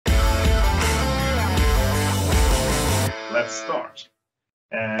let's start.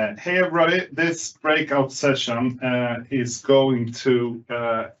 Hey everybody, this breakout session is going to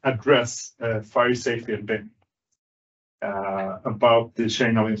address fire safety and BIM, about the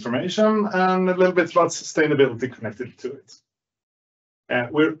chain of information and a little bit about sustainability connected to it.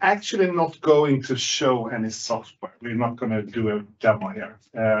 We're actually not going to show any software. We're not going to do a demo here.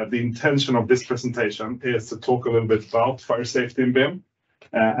 The intention of this presentation is to talk a little bit about fire safety and BIM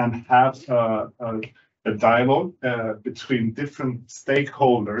and have a dialogue between different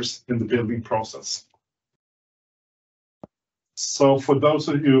stakeholders in the building process. So for those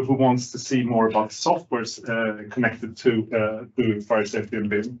of you who wants to see more about softwares connected to fire safety and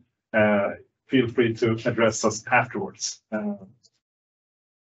BIM, feel free to address us afterwards.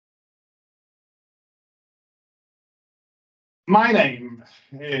 My name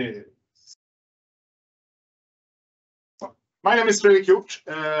is Fredrik Hiort.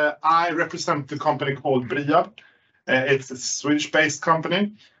 I represent the company called Briab. It's a Swedish-based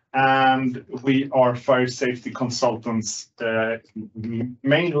company, and we are fire safety consultants,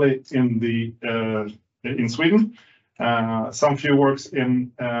 mainly in Sweden. Some few works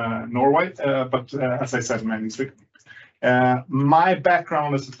in Norway, but as I said, mainly Sweden. My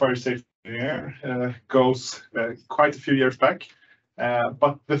background as a fire safety engineer goes quite a few years back.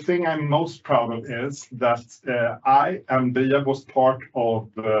 But the thing I'm most proud of is that I and Briab was part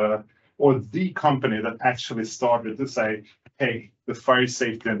of or the company that actually started to say, hey, the fire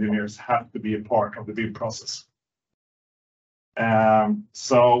safety engineers have to be a part of the BIM process.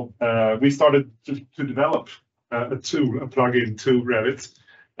 So we started to develop a tool, a plugin to Revit.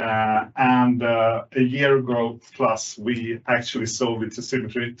 And a year ago plus, we actually sold it to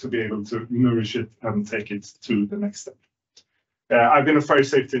Symmetry to be able to nourish it and take it to the next step. I've been a fire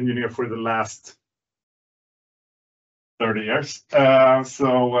safety engineer for the last 30 years.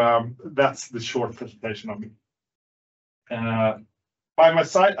 So that's the short presentation of me. By my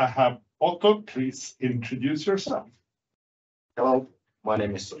side, I have Otto. Please introduce yourself. Hello, my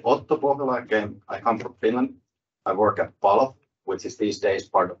name is Otto Pohjola. Again, I come from Finland. I work at Paloff, which is these days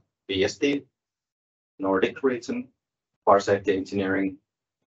part of BST, Nordic region, fire safety engineering,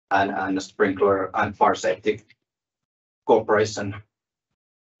 and a sprinkler and fire safety corporation.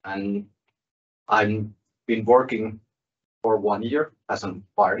 And I've been working for 1 year as a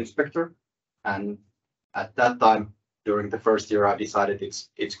fire inspector. And at that time, during the first year, I decided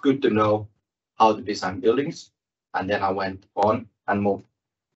it's good to know how to design buildings. And then I went on and moved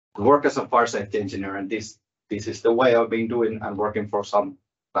to work as a fire safety engineer. And this is the way I've been doing and working for some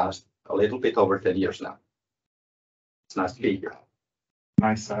past a little bit over 10 years now. It's nice to be here.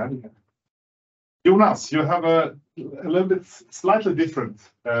 Nice to have you. Jonas, you have a little bit slightly different.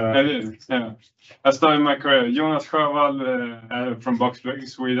 I did, yeah. I started my career, Jonas Sjövall from Bygg,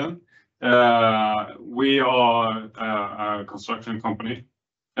 Sweden. We are a construction company.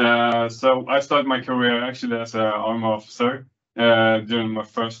 So I started my career actually as an army officer during my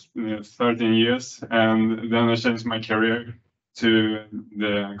first 13 years, and then I changed my career to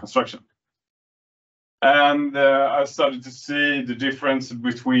the construction. And I started to see the difference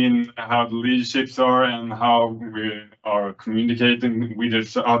between how the leaderships are and how we are communicating with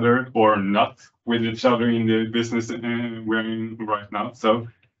each other or not with each other in the business we're in right now. So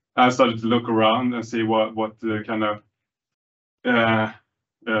I started to look around and see what the kind of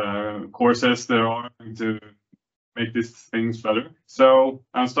courses there are to make these things better. So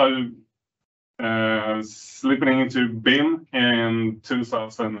I started slipping into BIM in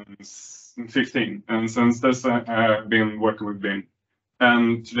 2015, and since this I've been working with BIM,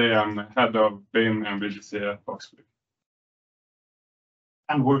 and today I'm head of BIM and BGC at Oxford.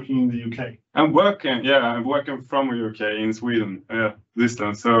 And working in the UK. I'm working from the UK in Sweden,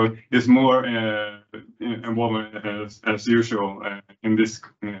 distance, so it's more involvement as usual in this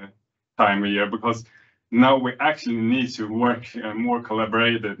time of year, because now we actually need to work more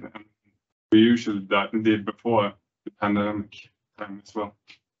collaborated than we usually did before the pandemic time as well.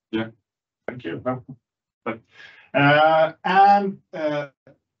 Yeah. Thank you. And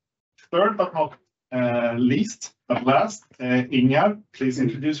third but not least, but last, Ingar, please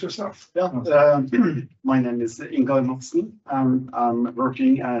introduce yourself. Yeah, my name is Ingar, and I'm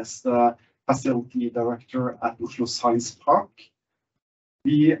working as the facility director at Oslo Science Park.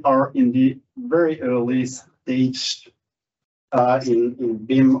 We are in the very early stage in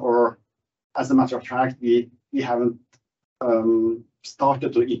BIM, or as a matter of fact, we haven't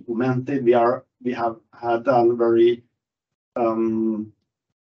started to implement it. We have had a very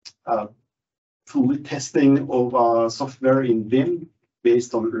fully testing of software in BIM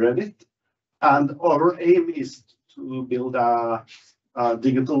based on Revit, and our aim is to build a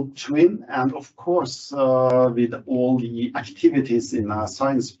digital twin, and of course, with all the activities in a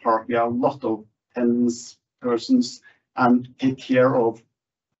science park, we have a lot of tenants, persons, and take care of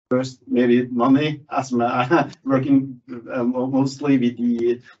first maybe money as working mostly with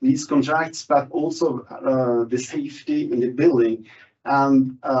the lease contracts, but also the safety in the building.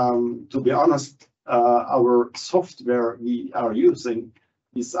 And to be honest, our software we are using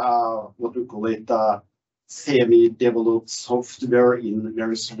is what we call it semi-developed software in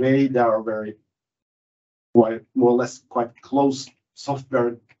various way. They are very quite more or less quite close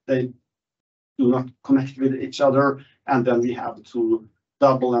software. They do not connect with each other, and then we have to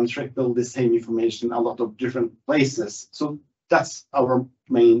double and triple the same information a lot of different places. So that's our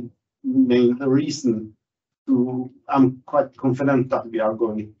main reason to. I'm quite confident that we are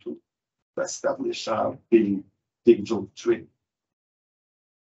going to establish a BIM digital twin.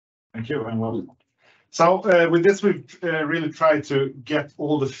 Thank you, and well. So with this, we've really tried to get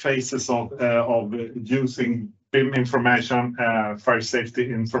all the phases of using BIM information, fire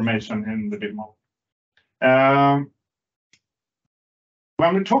safety information in the BIM model.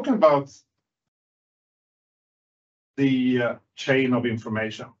 When we're talking about the chain of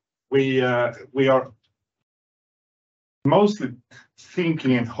information, we are mostly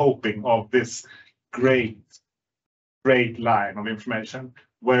thinking and hoping of this great line of information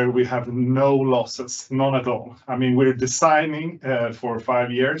where we have no losses, none at all. I mean, we're designing for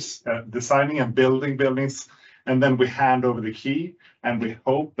 5 years, designing and building buildings, and then we hand over the key, and we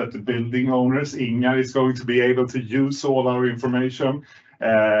hope that the building owners, Ingar, is going to be able to use all our information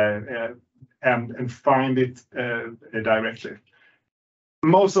and find it directly.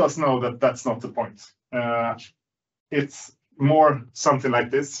 Most of us know that that's not the point. It's more something like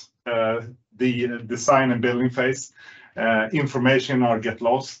this, the design and building phase. Information or get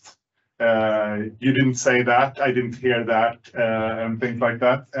lost. You didn't say that, I didn't hear that, and things like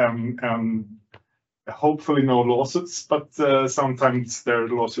that. Hopefully no lawsuits, but sometimes there are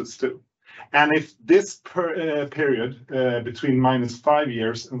lawsuits too. And if this period between -5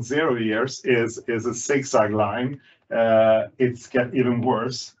 years and 0 years is a zigzag line, it gets even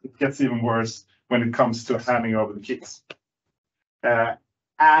worse. It gets even worse when it comes to handing over the keys.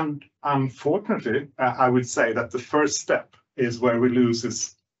 And unfortunately, I would say that the first step is where we lose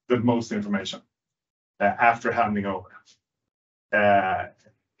the most information after handing over. At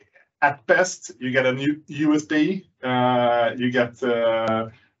best, you get a new USB, you get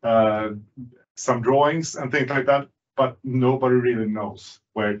some drawings and things like that, but nobody really knows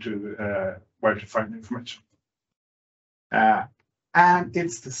where to find information. And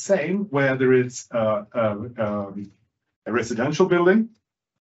it's the same whether it's a residential building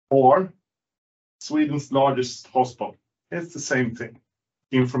or Sweden's largest hospital. It's the same thing.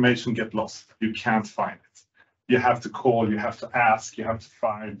 Information get lost. You can't find it. You have to call, you have to ask, you have to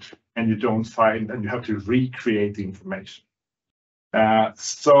find, and you don't find, and you have to recreate the information.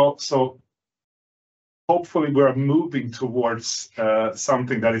 So hopefully we're moving towards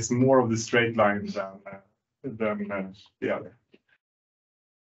something that is more of the straight line than the other.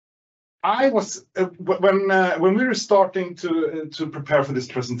 I was when we were starting to prepare for this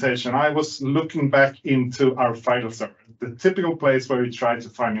presentation, I was looking back into our file server, the typical place where you try to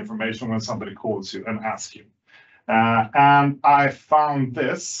find information when somebody calls you and asks you. And I found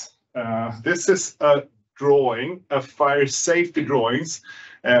this. This is a drawing, a fire safety drawings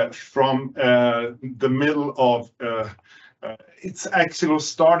from the middle of. It's actually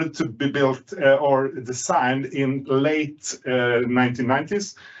started to be built or designed in late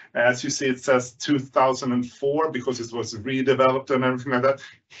 1990s. As you see, it says 2004 because it was redeveloped and everything like that.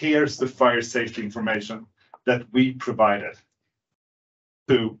 Here's the fire safety information that we provided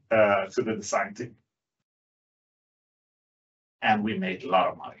to the design team. And we made a lot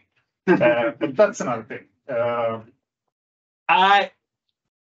of money. But that's another thing. I'm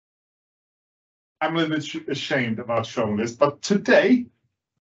a little bit ashamed about showing this, but today,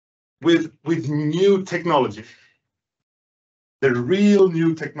 with new technology, the real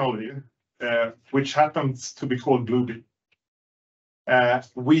new technology, which happens to be called BlueBeam,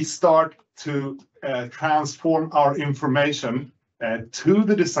 we start to transform our information to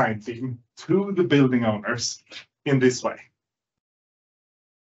the design team, to the building owners in this way.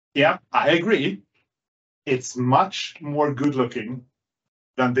 Yeah, I agree. It's much more good looking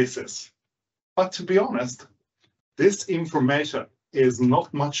than this is. But to be honest, this information is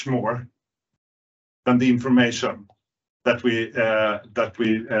not much more than the information that we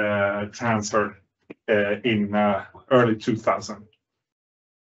transferred in early 2000.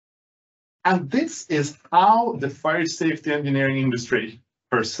 And this is how the fire safety engineering industry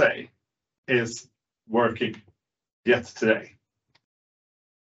per se is working yet today.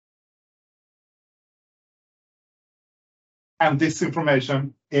 And this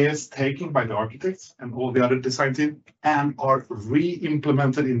information is taken by the architects and all the other design team and are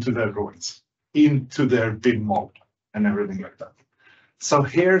re-implemented into their drawings, into their BIM model and everything like that. So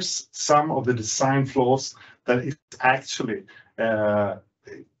here's some of the design flaws that is actually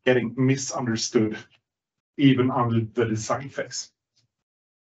getting misunderstood even under the design phase.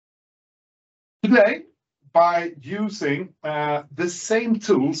 Today, by using the same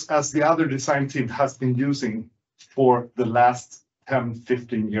tools as the other design team has been using for the last 10,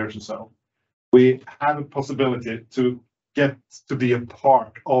 15 years or so, we have a possibility to get to be a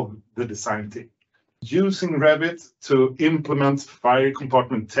part of the design team. Using Revit to implement fire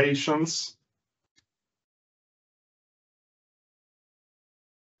compartmentations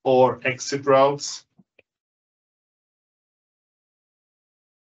or exit routes,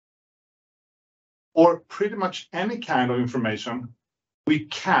 or pretty much any kind of information, we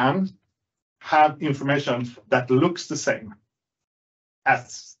can have information that looks the same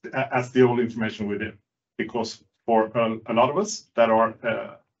as the old information we did. Because for a lot of us that are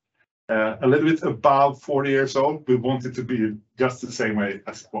a little bit above 40 years old, we want it to be just the same way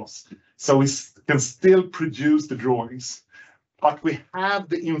as it was. So we can still produce the drawings, but we have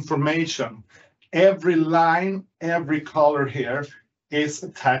the information. Every line, every color here is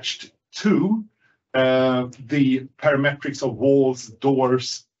attached to the parametrics of walls,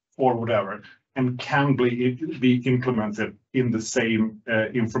 doors, or whatever, and can be implemented in the same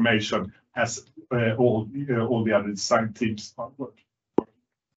information as all the other design teams are working.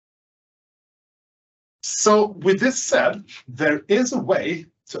 So with this said, there is a way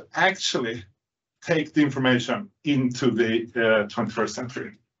to actually take the information into the 21st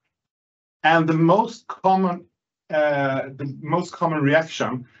century. And the most common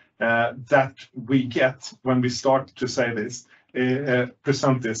reaction that we get when we start to say this,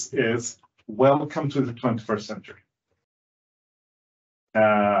 present this, is welcome to the 21st century.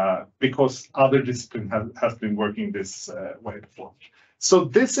 Because other discipline has been working this way before. So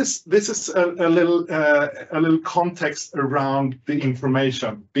this is a little context around the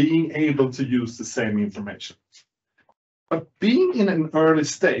information, being able to use the same information. But being in an early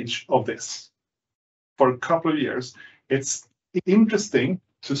stage of this for a couple of years, it's interesting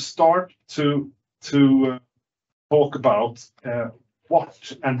to start to talk about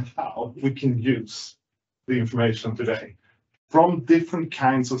what and how we can use the information today from different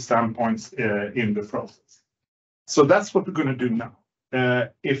kinds of standpoints in the process. So that's what we're going to do now.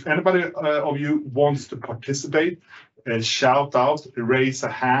 If anybody of you wants to participate, shout out, raise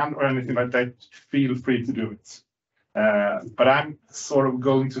a hand or anything like that, feel free to do it. But I'm sort of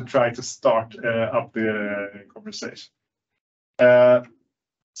going to try to start up the conversation.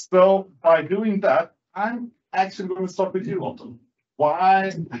 So by doing that, I'm actually going to start with you, Otto.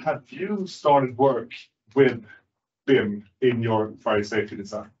 Why have you started work with BIM in your fire safety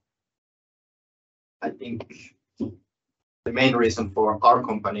design? I think the main reason for our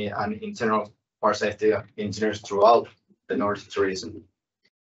company and in general fire safety engineers throughout the Nordic region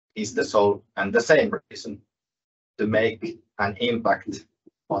is the sole and the same reason: to make an impact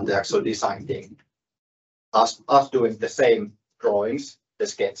on the actual design team. Us doing the same drawings, the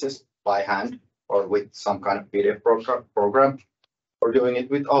sketches by hand or with some kind of PDF program, or doing it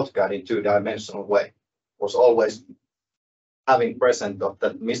with AutoCAD in two-dimensional way, was always having present of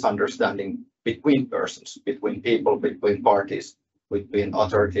that misunderstanding between persons, between people, between parties, between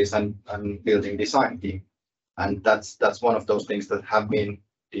authorities and building design team. And that's one of those things that have been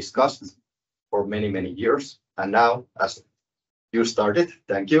discussed for many, many years. And now, as you started,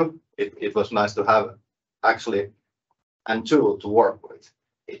 thank you. It was nice to have actually a tool to work with.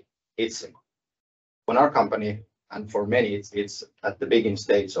 It's when our company, and for many, it's at the beginning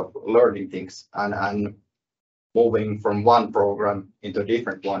stage of learning things and moving from one program into a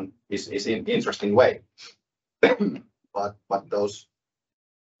different one is an interesting way. but those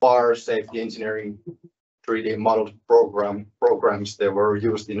fire safety engineering 3D modeled programs, they were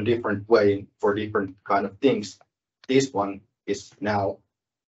used in a different way for different kind of things. This one is now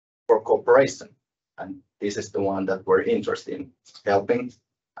for cooperation, and this is the one that we're interested in helping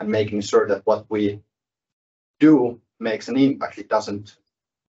and making sure that what we do makes an impact. It doesn't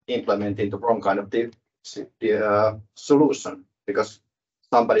implement into wrong kind of the solution, because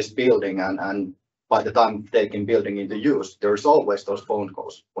somebody's building and by the time taking building into use, there's always those phone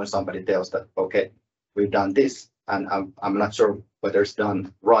calls when somebody tells that, okay, we've done this and I'm not sure whether it's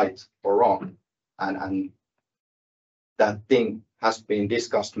done right or wrong. And that thing has been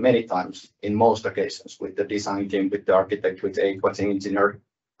discussed many times in most occasions with the design team, with the architect, with the engineer,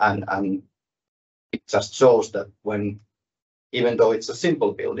 and it just shows that when, even though it's a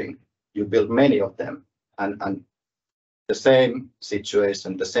simple building, you build many of them, and the same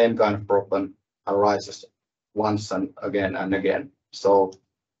situation, the same kind of problem arises once and again. So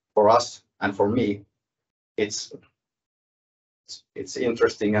for us and for me, it's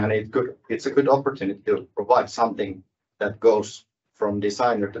interesting, and it's a good opportunity to provide something that goes from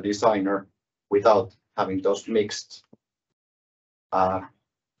designer to designer without having those mixed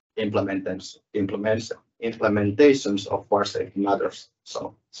implementations of fire safety matters.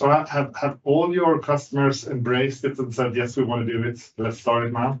 So have all your customers embraced it and said, yes, we want to do it, let's start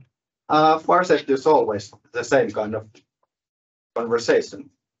it now? Fire safety is always the same kind of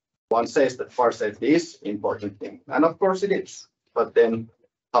conversation. One says that fire safety is important thing, and of course it is, but then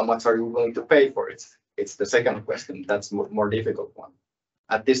how much are you willing to pay for it? It's the second question. That's more difficult one.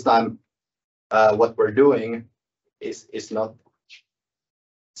 At this time, what we're doing is not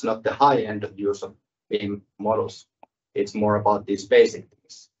the high end of use of BIM models. It's more about these basic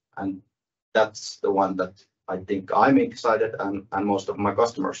things, and that's the one that I think I'm excited, and most of my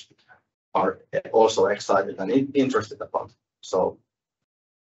customers are also excited and interested about. So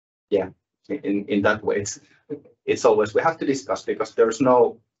yeah, in that way, it's always we have to discuss, because there's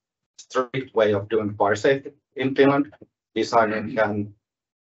no strict way of doing fire safety in Finland. Designer can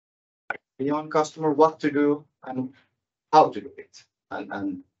be on customer what to do and how to do it,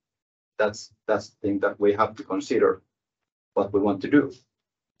 and that's the thing that we have to consider what we want to do.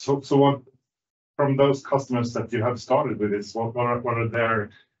 So what, from those customers that you have started with this, what are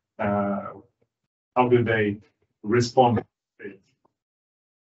their how do they respond?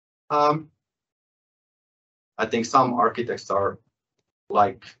 I think some architects are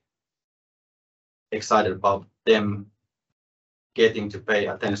like excited about them getting to pay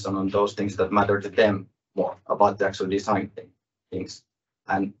attention on those things that matter to them more, about the actual design things,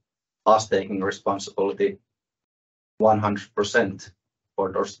 and us taking responsibility 100%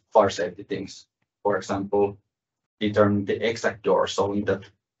 for those fire safety things. For example, determine the exact door, so that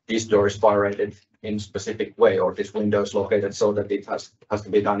this door is fire rated in a specific way, or this window is located so that it has to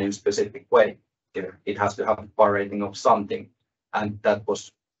be done in a specific way. It has to have a fire rating of something, and that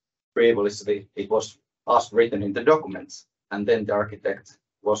was previously, it was us written in the documents, and then the architect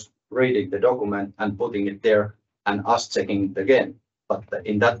was reading the document and putting it there, and us checking it again. But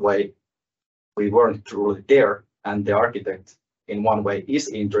in that way, we weren't truly there, and the architect in one way is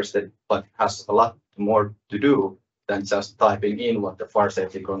interested, but has a lot more to do than just typing in what the fire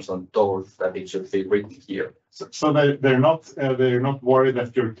safety consultant told that it should be written here. So they're not worried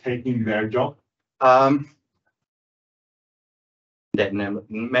that you're taking their job? They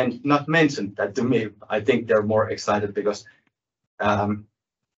not mentioned that to me. I think they're more excited because the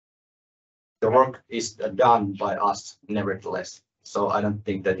work is done by us nevertheless. So I don't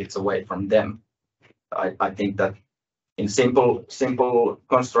think that it's away from them. I think that in simple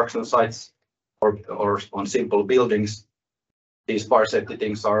construction sites or on simple buildings, these fire safety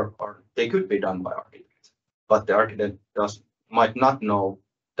things they could be done by architects, but the architect might not know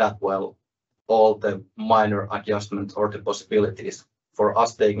that well all the minor adjustments or the possibilities. For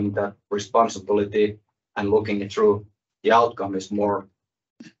us, taking that responsibility and looking it through, the outcome is more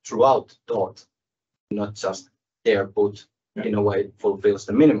throughout thought, not just there put in a way fulfills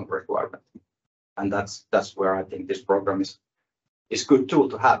the minimum requirement. And that's where I think this program is good tool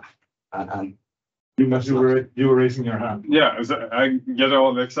to have. And you were raising your hand. Yeah, so I get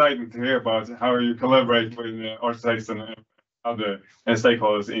all excited to hear about how you collaborate with architects and other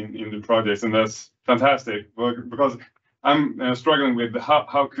stakeholders in the projects, and that's fantastic. Because I'm struggling with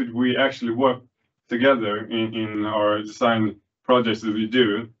how could we actually work together in our design projects that we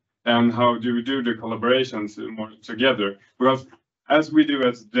do, and how do we do the collaborations more together? Because as we do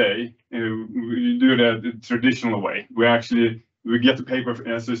it today, we do that the traditional way. We get the paper,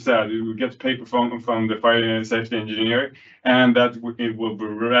 as you said, we get the paper from the fire safety engineer, and that it will be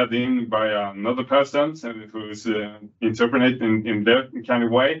read in by another person who is interpreting in their kind of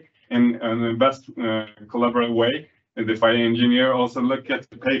way, in the best collaborative way. And the fire engineer also look at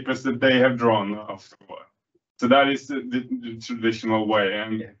the papers that they have drawn afterward. So that is the traditional way.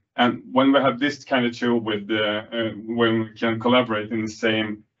 And when we have this kind of tool with when we can collaborate in the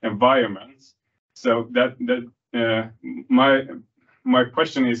same environments, so that my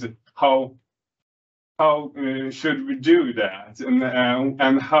question is how should we do that,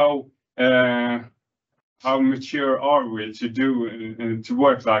 and how mature are we to do to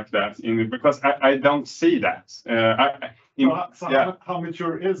work like that? Because I don't see that. How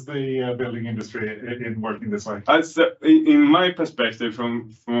mature is the building industry in working this way? In my perspective,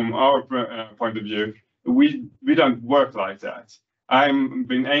 from our point of view, we don't work like that. I've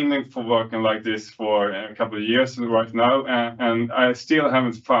been aiming for working like this for a couple of years right now, and I still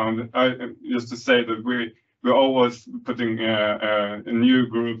haven't found. Just to say that we're always putting new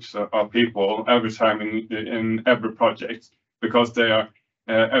groups of people every time in every project, because they are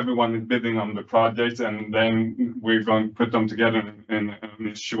everyone is bidding on the project, and then we're going to put them together in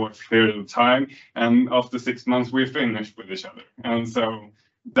a short period of time, and after 6 months we're finished with each other. And so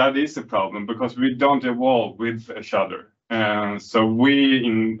that is a problem, because we don't evolve with each other. So we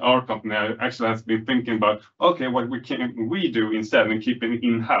in our company actually has been thinking about, okay, what can we do instead, and keep it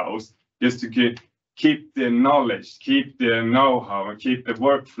in-house, just to keep the knowledge, keep the know-how, and keep the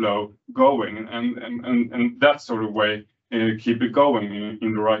workflow going, and that sort of way keep it going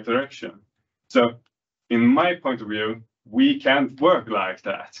in the right direction. So in my point of view, we can't work like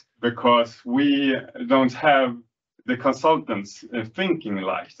that, because we don't have the consultants thinking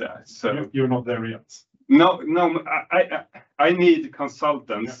like that. So You're not there yet. No, I need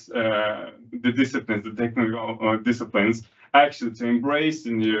consultants, the disciplines, the technical disciplines, actually to embrace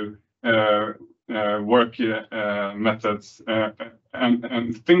the new work methods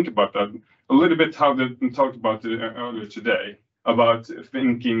and think about that a little bit. How they talked about earlier today, about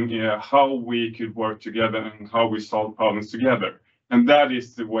thinking how we could work together and how we solve problems together. And that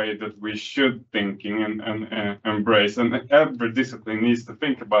is the way that we should thinking and embrace. And every discipline needs to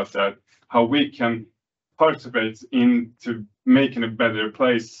think about that, how we can participate into making a better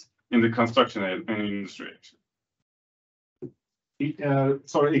place in the construction industry.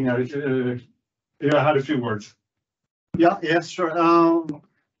 Sorry, Ingar, you had a few words. Yeah, yes, sure.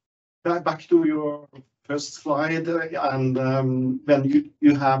 Back to your first slide, and when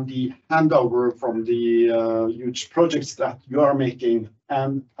you have the handover from the huge projects that you are making,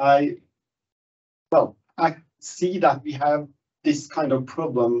 and I see that we have this kind of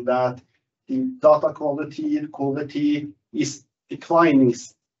problem, that the data quality is declining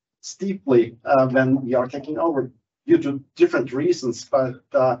steeply when we are taking over, due to different reasons. But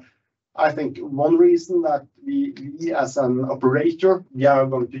I think one reason that we as an operator, we are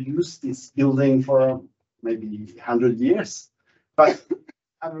going to use this building for maybe 100 years, but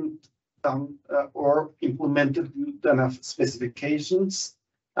haven't done or implemented enough specifications,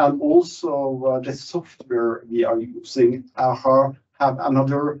 and also the software we are using have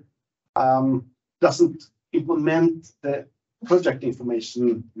another doesn't implement the project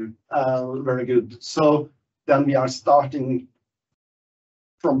information very good. So then we are starting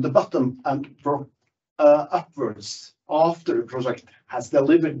from the bottom and work upwards after the project has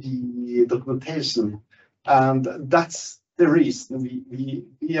delivered the documentation, and that's the reason we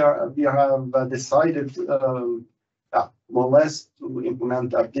have decided more or less to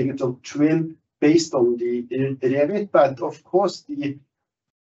implement a digital twin based on the Revit. But of course we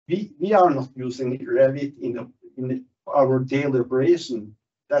are not using Revit in our daily operation.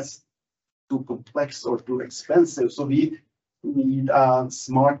 That's too complex or too expensive. So we need a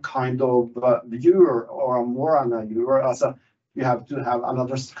smart kind of viewer, or more than a viewer. You have to have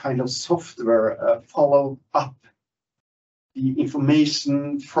another kind of software follow up the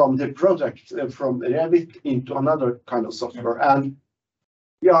information from the project from Revit into another kind of software. And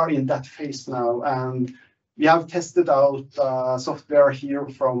we are in that phase now, and we have tested out software here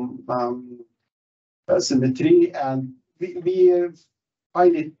from Symmetry, and we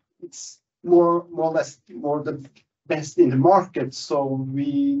find it's more or less the best in the market. So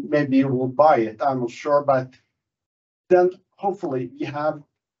we maybe will buy it. I'm not sure, but then hopefully we have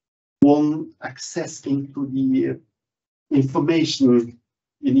one access into the information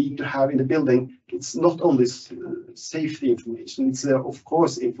you need to have in the building. It's not only safety information, it's of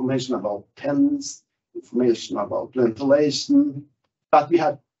course information about tenants, information about ventilation, but we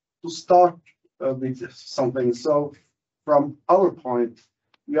had to start with something. So from our point,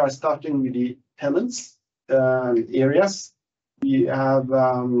 we are starting with the tenants areas. We have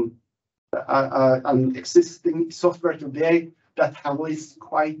an existing software today that handles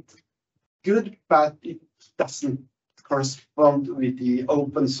quite good, but it doesn't correspond with the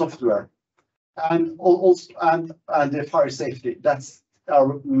open software, and also and the fire safety. That's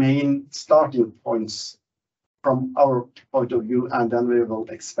our main starting points from our point of view, and then we will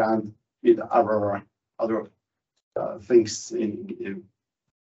expand with our other things in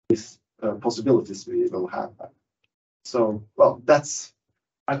these possibilities we will have. So well, that's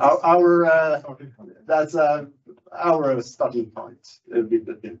our starting point.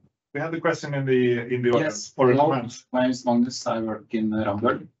 We have the question in the audience. Yes. Or Hello. comments. My name is Magnus. I work in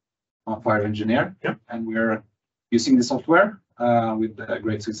Rambøll. I'm a fire engineer. Yeah. And we're using the software with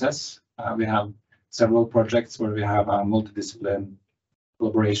great success. We have several projects where we have a multidiscipline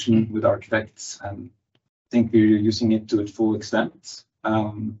collaboration with architects, and I think we're using it to its full extent.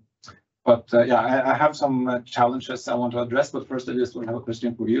 But I have some challenges I want to address. But first, I just want to have a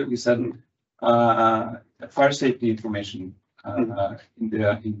question for you. You said fire safety information in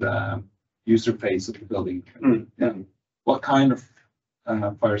the user phase of the building. Yeah. What kind of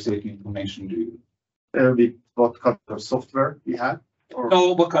fire safety information do you? What kind of software we have? Or?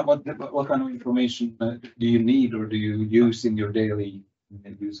 No, what kind of information do you need or do you use in your daily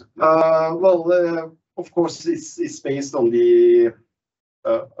use? Well, of course, it's based on the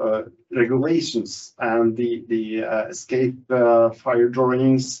regulations and the escape fire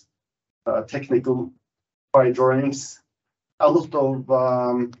drawings, technical fire drawings, a lot of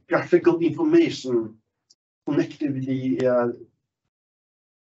graphical information connected with the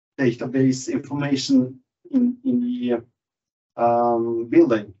database information in the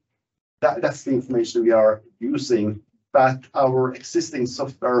building. That's the information we are using, but our existing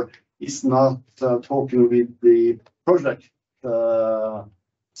software is not talking with the project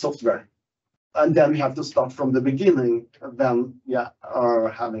software. And then we have to start from the beginning when we are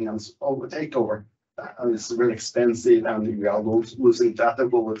having an takeover. And it's really expensive and we are losing data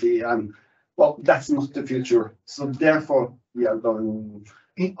quality, and well, that's not the future. So therefore we are going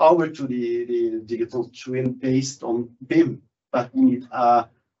over to the digital twin based on BIM, but we need a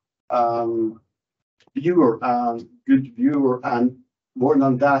viewer, a good viewer, and more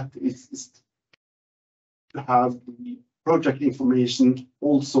than that is to have the project information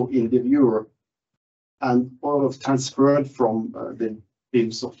also in the viewer and all of transferred from the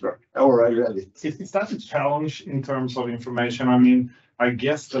BIM software or Revit. Is that a challenge in terms of information? I mean, I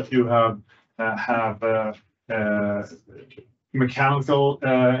guess that you have mechanical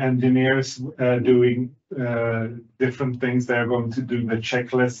engineers doing different things. They're going to do the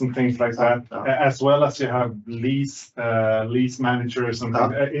checklists and things like that, as well as you have lease managers and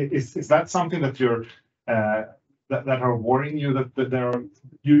things. Is that something that you're that are worrying you, that there are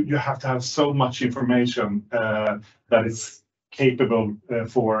you have to have so much information that is capable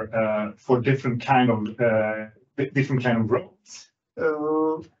for different kind of roles?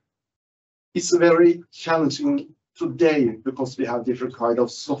 It's very challenging today because we have different kind of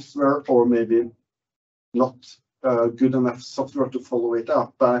software, or maybe not good enough software to follow it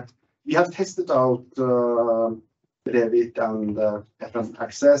up. But we have tested out Revit and FM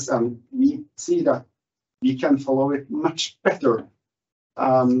Access, and we see that we can follow it much better.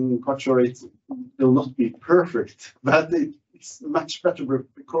 Quite sure it will not be perfect, but it's much better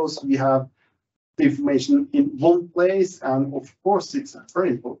because we have the information in one place, and of course it's very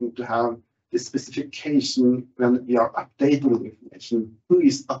important to have the specification when we are updating the information. Who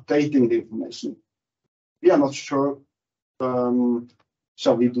is updating the information? We are not sure.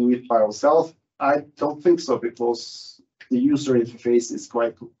 Shall we do it by ourselves? I don't think so, because the user interface is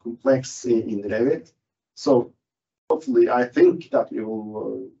quite complex in Revit. So hopefully, I think that we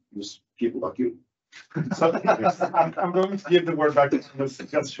will use people like you. So I'm going to give the word back to Jonas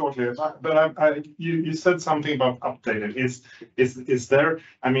just shortly, but you said something about updated. Is there?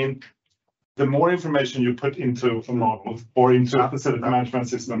 I mean, the more information you put into a model or into a facility management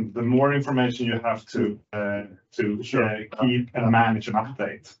system, the more information you have to keep and manage and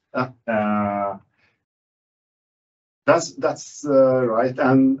update. That's right.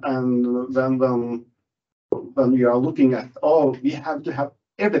 And when you are looking at, we have to have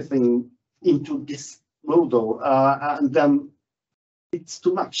everything into this model, and then it's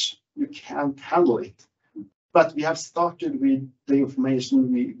too much. You can't handle it. But we have started with the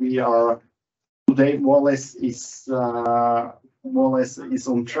information we are today more or less is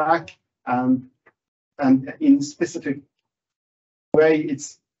on track, and in specific way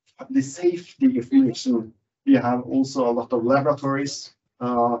it's the safety information. We have also a lot of laboratories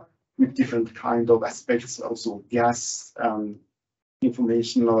with different kind of aspects, also gas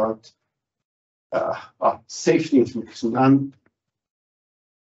information about safety information. And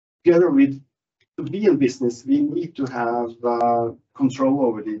together with to be in business, we need to have control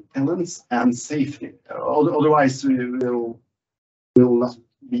over the tenants and safety. Otherwise, we will not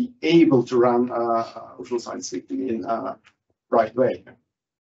be able to run Oslo Science City in a right way.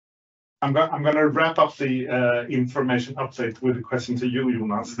 I'm going to wrap up the information update with a question to you,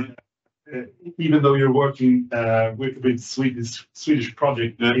 Jonas. Even though you're working with Swedish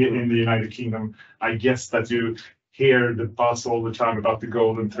project in the United Kingdom, I guess that you hear the buzz all the time about the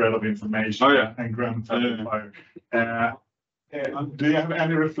golden thread of information and grandfather fire. Do you have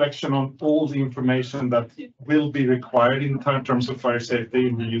any reflection on all the information that will be required in terms of fire safety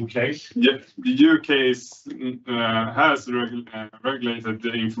in the UK? Yeah, the UK has regulated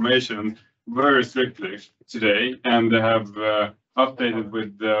the information very strictly today, and they have updated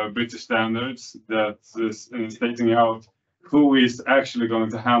with the British standards that is stating out who is actually going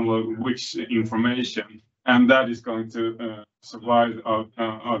to handle which information and that is going to survive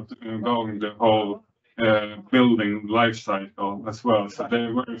outgoing the whole building life cycle as well. So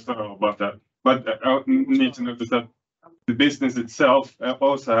they're very thorough about that. But I need to notice that the business itself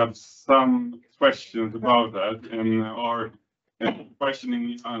also have some questions about that and are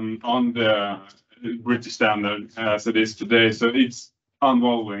questioning on the British standard as it is today. So it's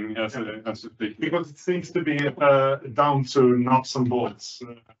evolving as a thing. Because it seems to be down to nuts and bolts.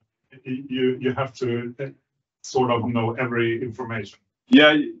 You have to sort of know every information.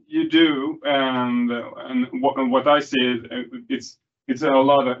 Yeah, you do, and what I see it's a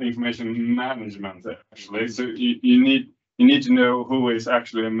lot of information management actually. So you need to know who is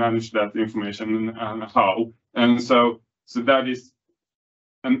actually manage that information and how, and so that is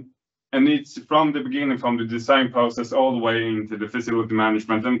and it's from the beginning, from the design process all the way into the facility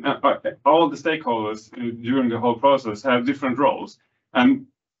management, and all the stakeholders during the whole process have different roles. And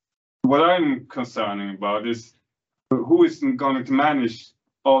what I'm concerning about is who is going to manage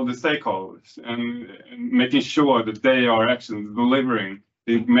all the stakeholders and making sure that they are actually delivering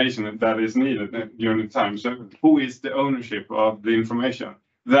the information that is needed during the time. So who is the ownership of the information?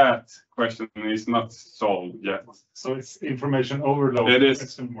 That question is not solved yet. So it's information overload. It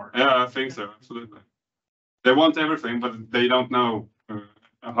is. Yeah, I think so. Absolutely. They want everything, but they don't know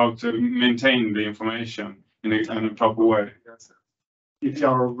how to maintain the information in a proper way. If you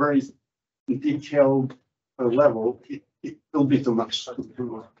are very detailed level, it will be too much.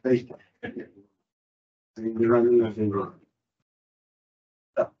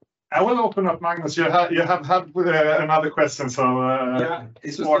 I will open up, Magnus. You have had another question, so yeah,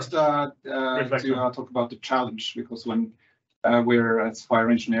 this was just to talk about the challenge, because when we're as fire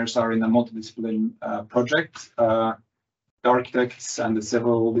engineers are in a multidiscipline project, the architects and the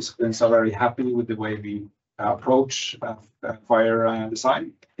civil disciplines are very happy with the way we approach fire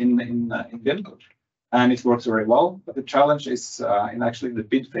design in BIM, and it works very well. But the challenge is in actually the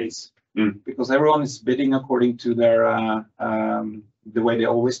bid phase, because everyone is bidding according to their the way they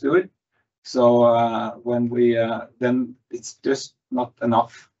always do it. So when we then it's just not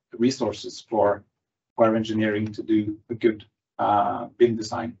enough resources for fire engineering to do a good BIM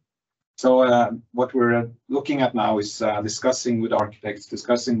design. So what we're looking at now is discussing with architects,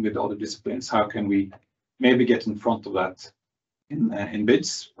 discussing with other disciplines, how can we maybe get in front of that in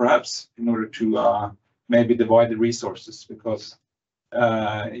bids, perhaps, in order to maybe divide the resources, because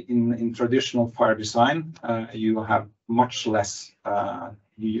in traditional fire design, you have much less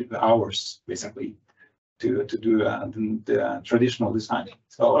hours basically to do the traditional design.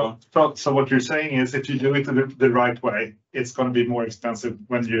 So what you're saying is, if you do it the right way, it's going to be more expensive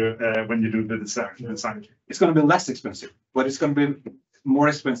when you do the design. It's going to be less expensive, but it's going to be more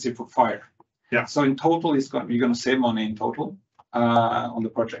expensive for fire. Yeah. So in total, you're going to save money in total on the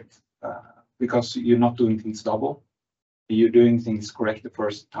project because you're not doing things double. You're doing things correct the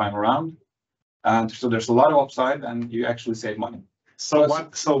first time around, and so there's a lot of upside, and you actually save money. So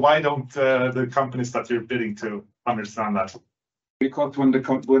why don't the companies that you're bidding to understand that? Because when the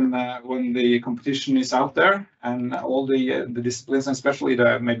competition is out there, and all the disciplines, and especially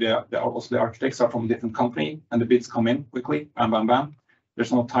also the architects are from a different company, and the bids come in quickly, bam, bam, bam.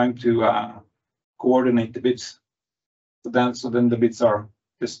 There's no time to coordinate the bids. So then the bids are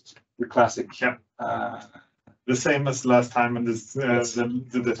just the classic. Yeah. The same as last time and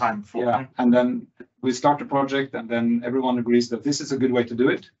the time before. Yeah, and then we start the project, and then everyone agrees that this is a good way to do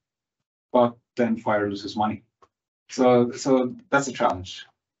it, but then fire loses money. So that's a challenge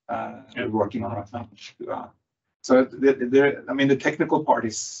we're working on right now. So the technical part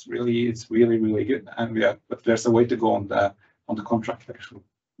is really good, and but there's a way to go on the contract actually.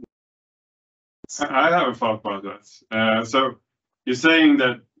 I have a thought about that. So you're saying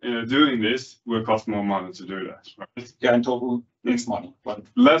that doing this will cost more money to do that, right? Yeah, in total, less money. But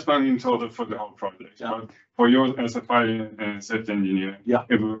less money in total for the whole project. Yeah. But for you as a fire safety engineer, yeah,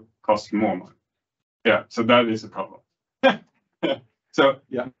 it will cost more money. Yeah, so that is a problem. So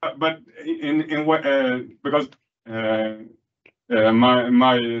yeah, but in what because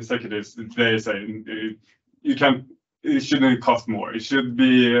my executives, they say you can. It shouldn't cost more. It should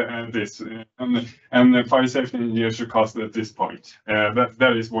be this, and the fire safety engineer should cost at this point.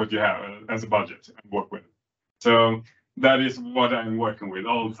 That is what you have as a budget and work with. So that is what I'm working with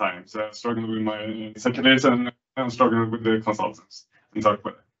all the time. So I'm struggling with my executives, and I'm struggling with the consultants and talk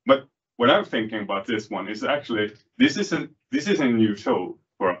with it. But what I'm thinking about this one is actually this is a new tool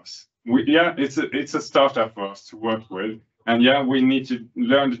for us. It's a startup for us to work with, and yeah, we need to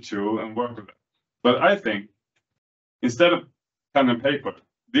learn the tool and work with it. But I think, instead of pen and paper,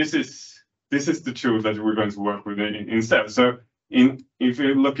 this is the tool that we're going to work with instead. So if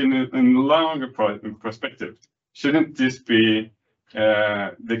you look in a longer perspective, shouldn't this be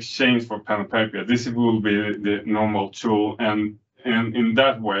the exchange for pen and paper? This will be the normal tool, and in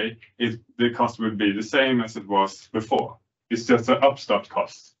that way, the cost would be the same as it was before. It's just an upstart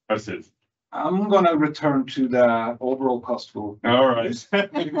cost. That's it. I'm gonna return to the overall cost pool. All right.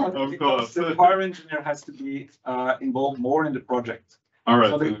 Because the fire engineer has to be involved more in the project. All right.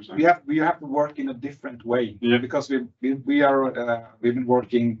 So we have to work in a different way. Yeah. Because we've been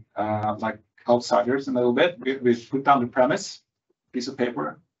working like outsiders a little bit. We put down the premise, piece of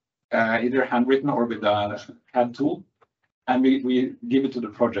paper, either handwritten or with a hand tool, and we give it to the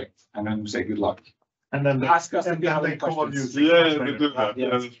project, and then we say good luck. And then Ask us if you have they any call you. questions. Yeah, they do that. Yes. Yeah,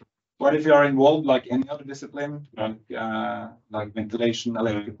 that's right. But if you are involved like any other discipline, like ventilation,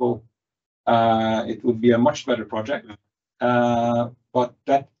 electrical, it would be a much better project. But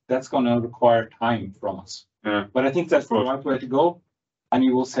that's gonna require time from us. Yeah. But I think that's the right way to go, and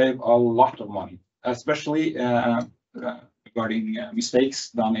you will save a lot of money, especially regarding mistakes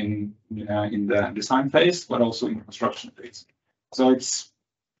done in the design phase, but also in construction phase. So it's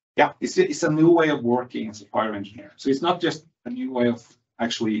a new way of working as a fire engineer. So it's not just a new way of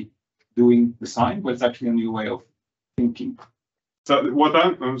actually doing design, but it's actually a new way of thinking. So what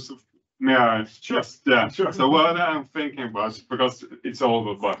may I just, yeah, Sure. So what I'm thinking about, because it's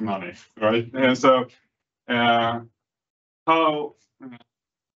all about money, right? And so how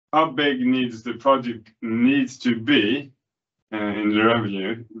big needs the project needs to be in the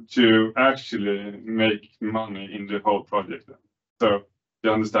revenue to actually make money in the whole project? So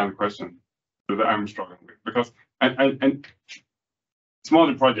you understand the question that I'm struggling with, because and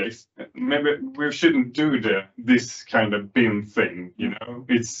smaller projects, maybe we shouldn't do this kind of BIM thing, you know.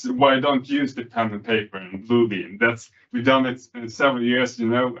 It's why don't use the pen and paper and blue beam. We've done it in several years, you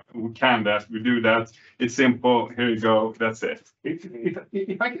know. We do that. It's simple. Here you go. That's it.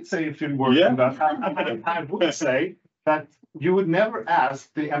 If I could say a few words on that, I would say that you would never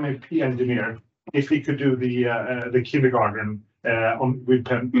ask the MEP engineer if he could do the kindergarten with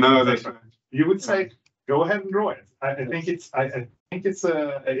pen. No, that's right. You would say, go ahead and draw it. I think it's a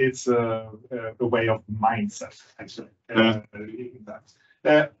way of mindset, actually. In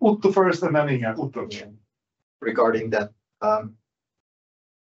that. Otto first, and then Ingar. Otto. Regarding that, how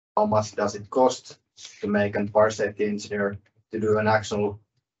much does it cost to make a fire safety engineer to do an actual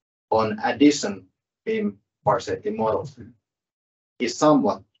on addition BIM fire safety model is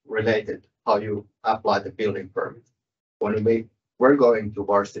somewhat related how you apply the building permit. When we're going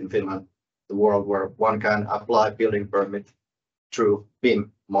towards in Finland, the world where one can apply building permit through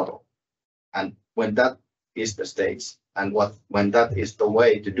BIM model. And when that is the stage and when that is the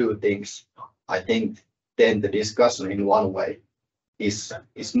way to do things, I think then the discussion in one way is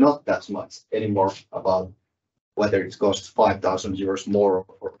not that much anymore about whether it costs 5,000 euros more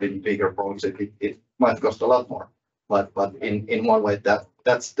or in bigger project, it might cost a lot more. But in one way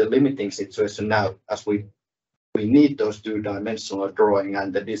that's the limiting situation now, as we need those two-dimensional drawing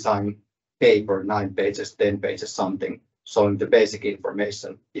and the design paper, 9 pages, 10 pages, something showing the basic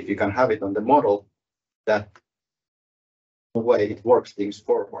information. If you can have it on the model, that way it works things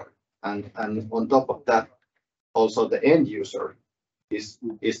forward. And on top of that, also the end user is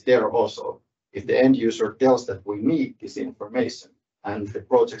there also. If the end user tells that we need this information and the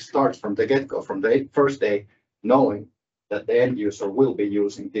project starts from the get-go, from the first day, knowing that the end user will be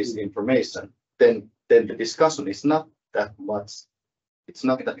using this information, then the discussion is not that much. It's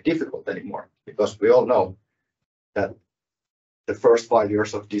not that difficult anymore, because we all know that the first 5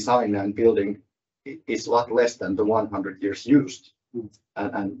 years of design and building is a lot less than the 100 years used.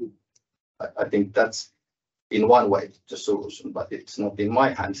 And I think that's in one way the solution, but it's not in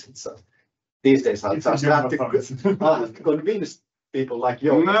my hands. It's these days I'll just have to convince people like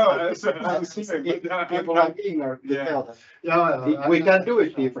Jonas, people like Ingar to tell them we can do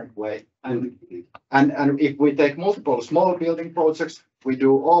it different way. And if we take multiple small building projects, we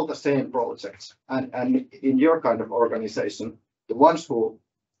do all the same projects. And in your kind of organization, the ones who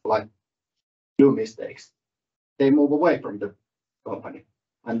like do mistakes, they move away from the company.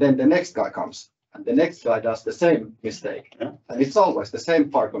 And then the next guy comes, and the next guy does the same mistake. Yeah. And it's always the same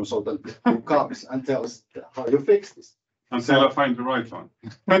fire consultant who comes and tells how you fix this. Until I find the right one.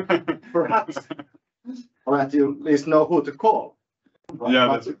 Perhaps. Or at you at least know who to call.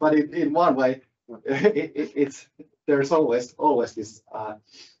 But in one way, there's always this.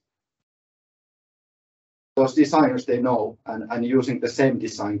 Those designers, they know, and using the same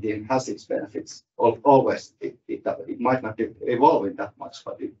design team has its benefits. Always, it might not evolve in that much,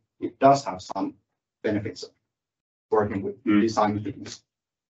 but it does have some benefits of working with design teams.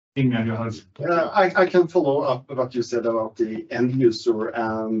 Ingar, you have. I can follow up what you said about the end user,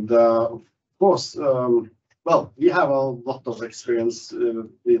 and of course, well, we have a lot of experience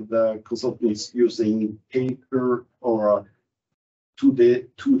with consultants using paper or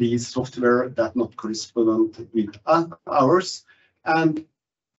 2D software that not correspondent with ours, and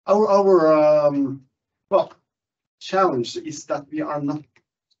our well, challenge is that we are not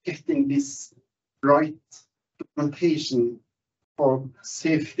getting this right documentation for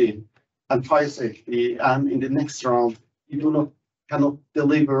safety and fire safety, and in the next round, you cannot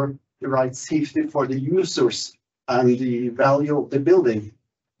deliver the right safety for the users and the value of the building,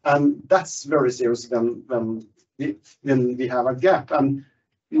 and that's very serious when we have a gap. And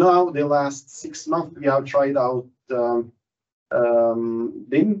now the last 6 months we have tried out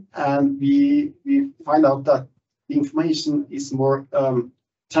BIM, and we find out that the information is more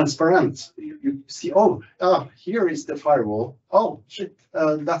transparent. You see, here is the firewall. Oh shit,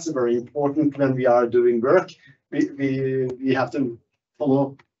 that's very important when we are doing work. We have to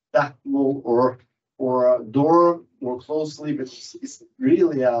follow that wall or door more closely, but it's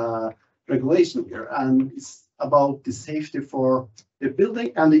really a regulation here, and it's about the safety for the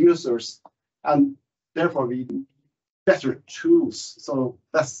building and the users, and therefore we need better tools. So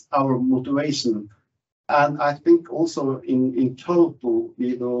that's our motivation. And I think also in total,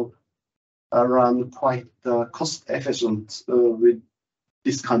 we will run quite cost efficient with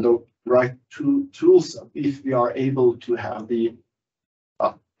this kind of right tools if we are able to have the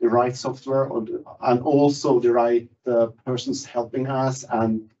right software and also the right persons helping us.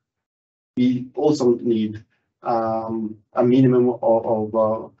 And we also need a minimum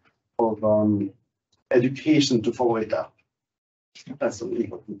of education to follow it up. That's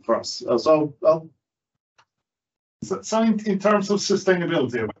important for us. So in terms of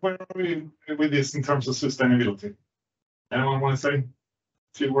sustainability, where are we with this in terms of sustainability? Anyone want to say a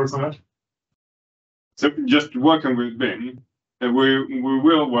few words on that? So just working with BIM, we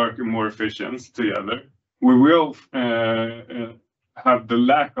will work more efficient together. We will have the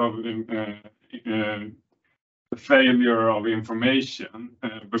lack of failure of information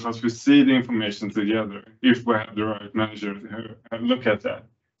because we see the information together if we have the right manager to look at that.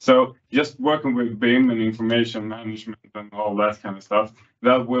 So just working with BIM and information management and all that kind of stuff,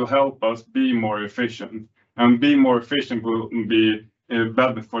 that will help us be more efficient. And be more efficient will be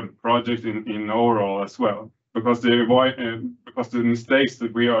better for the project in overall as well. Because the mistakes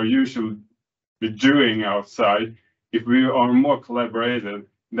that we are usually doing outside, if we are more collaborated,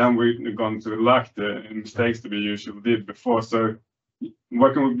 then we're going to lack the mistakes that we usually did before. So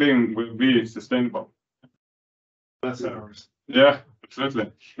working with BIM will be sustainable. That's ours. Yeah.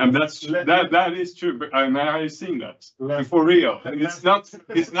 Absolutely, and that is true. But I've seen that for real. And it's not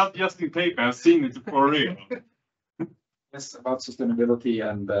just in paper. I've seen it for real. Yes, about sustainability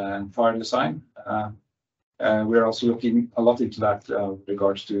and fire design. We're also looking a lot into that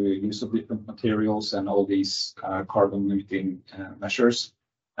regards to use of different materials and all these carbon limiting measures,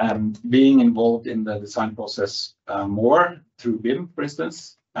 and being involved in the design process more through BIM, for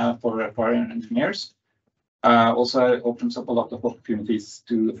instance, for fire engineers. Also opens up a lot of opportunities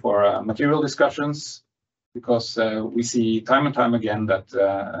for material discussions, because we see time and time again that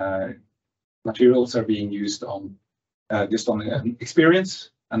materials are being used on just on experience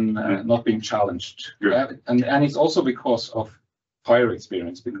and not being challenged. And it's also because of fire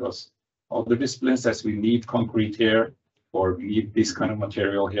experience, because other disciplines says we need concrete here or we need this kind of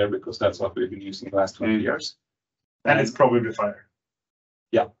material here because that's what we've been using the last 20 years. And it's probably fire.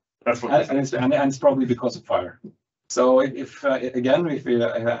 Yeah. That's what and it's probably because of fire. So if again, if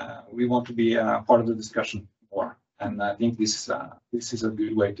we want to be part of the discussion more, and I think this is a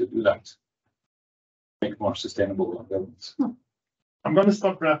good way to do that, make more sustainable buildings. I'm going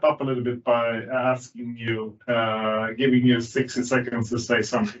to wrap up a little bit by asking you, giving you 60 seconds to say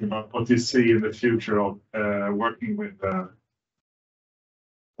something about what you see in the future of working with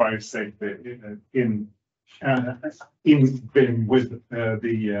fire safety in BIM with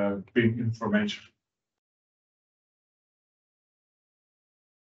the BIM information.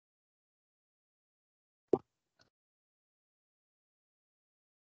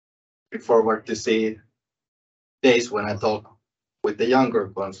 Look forward to see days when I talk with the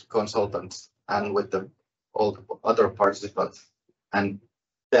younger consultants and with all the other participants and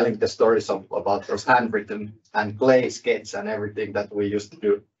telling the stories about those handwritten and clay sketches and everything that we used to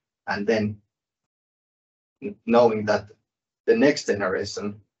do, and then knowing that the next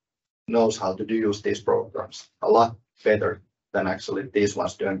generation knows how to use these programs a lot better than actually these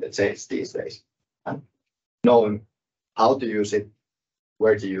ones doing the change these days, and knowing how to use it,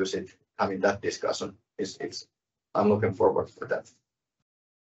 where to use it, having that discussion I'm looking forward for that.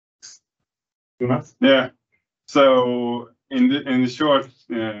 Jonas? Yeah. So in the short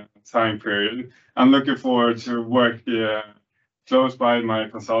time period, I'm looking forward to work close by my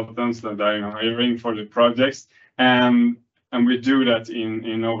consultants that I'm hiring for the projects, and we do that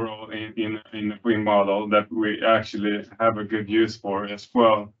in overall in a BIM model that we actually have a good use for as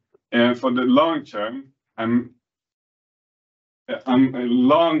well. And for the long term, I'm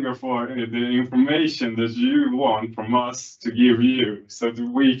longer for the information that you want from us to give you, so that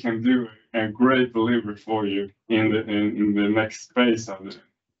we can do a great delivery for you in the next phase of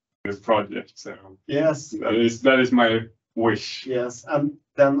the project. So Yes. that is my wish. Yes, and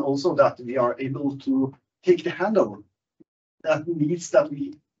then also that we are able to take the handover. That means that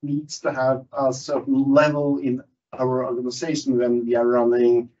we needs to have a certain level in our organization when we are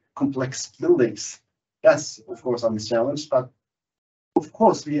running complex buildings. Yes, of course, I'm challenged, but of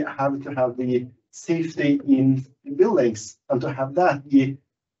course we have to have the safety in the buildings, and to have that the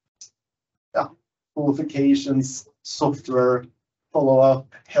qualifications, software,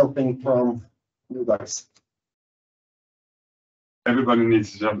 follow-up, helping from you guys. Everybody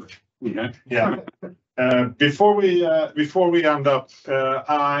needs a job. Yeah. Yeah. Before we end up,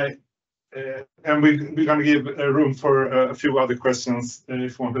 we're going to give room for a few other questions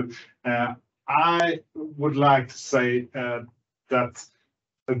if wanted. I would like to say that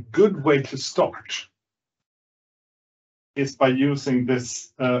a good way to start is by using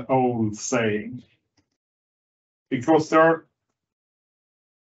this old saying, because there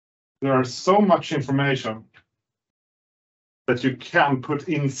are so much information that you can put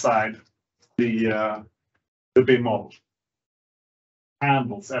inside the BIM model.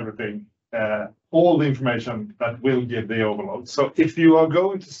 Handles everything, all the information that will give the overload. So if you are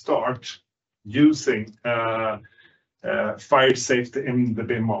going to start using fire safety in the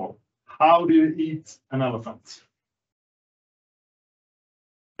BIM model, how do you eat an elephant?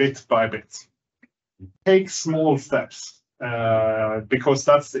 Bit by bit. Take small steps, because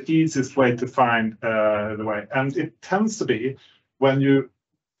that's the easiest way to find the way. And it tends to be when you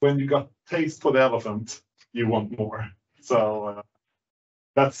got taste for the elephant, you want more. So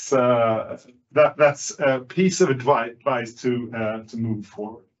that's a piece of advice to move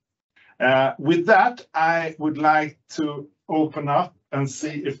forward. With that, I would like to open up and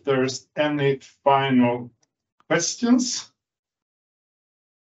see if there's any final questions.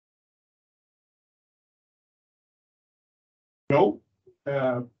 No.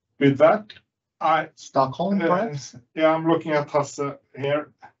 With that, Stockholm, perhaps? yeah, I'm looking at Hasse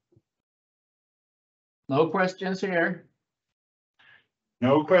here. No questions here.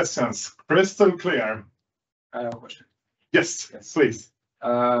 No questions. Crystal clear. I have a question. Yes, please.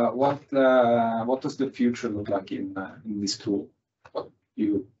 What does the future look like in this tool? What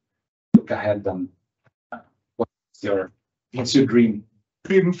you look ahead and what's your dream?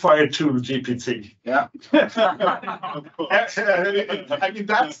 BIM Fire Tool GPT. Yeah. I mean,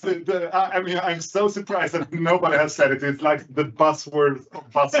 that's I mean, I'm so surprised that nobody has said it. It's like the buzzword of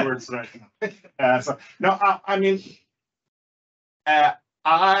buzzwords right now. So no, I mean,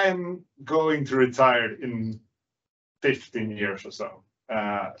 I'm going to retire in 15 years or so.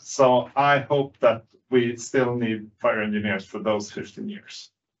 So I hope that we still need fire engineers for those 15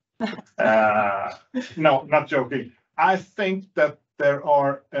 years. No, not joking. I think that there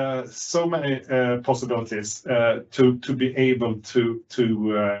are so many possibilities to be able to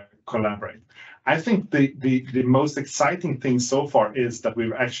collaborate. I think the most exciting thing so far is that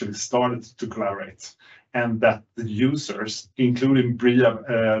we've actually started to collaborate, and that the users, including Briab,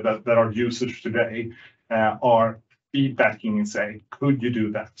 that are users today, are feedbacking and say, could you do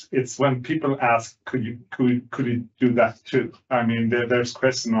that? It's when people ask, could you do that too? I mean, there's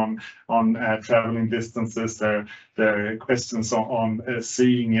question on traveling distances. There are questions on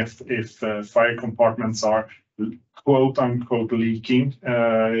seeing if fire compartments are quote unquote leaking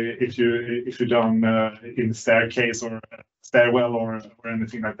if you're down in the staircase or stairwell or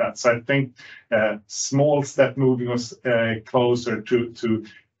anything like that. So I think small step moving us closer to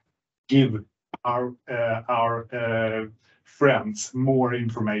give our friends more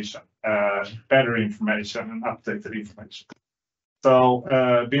information, better information and updated information. So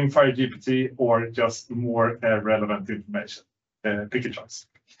BIM Fire GPT or just more relevant information. Pick a choice.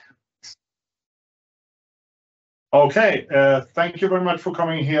 Okay, thank you very much for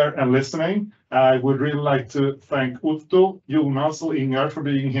coming here and listening. I would really like to thank Otto, Jonas, and Ingar for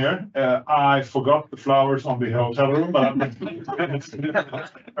being here. I forgot the flowers on the hotel room, but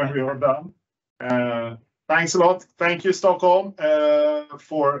when we are done. Thanks a lot. Thank you, Stockholm,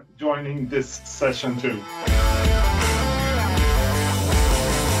 for joining this session too.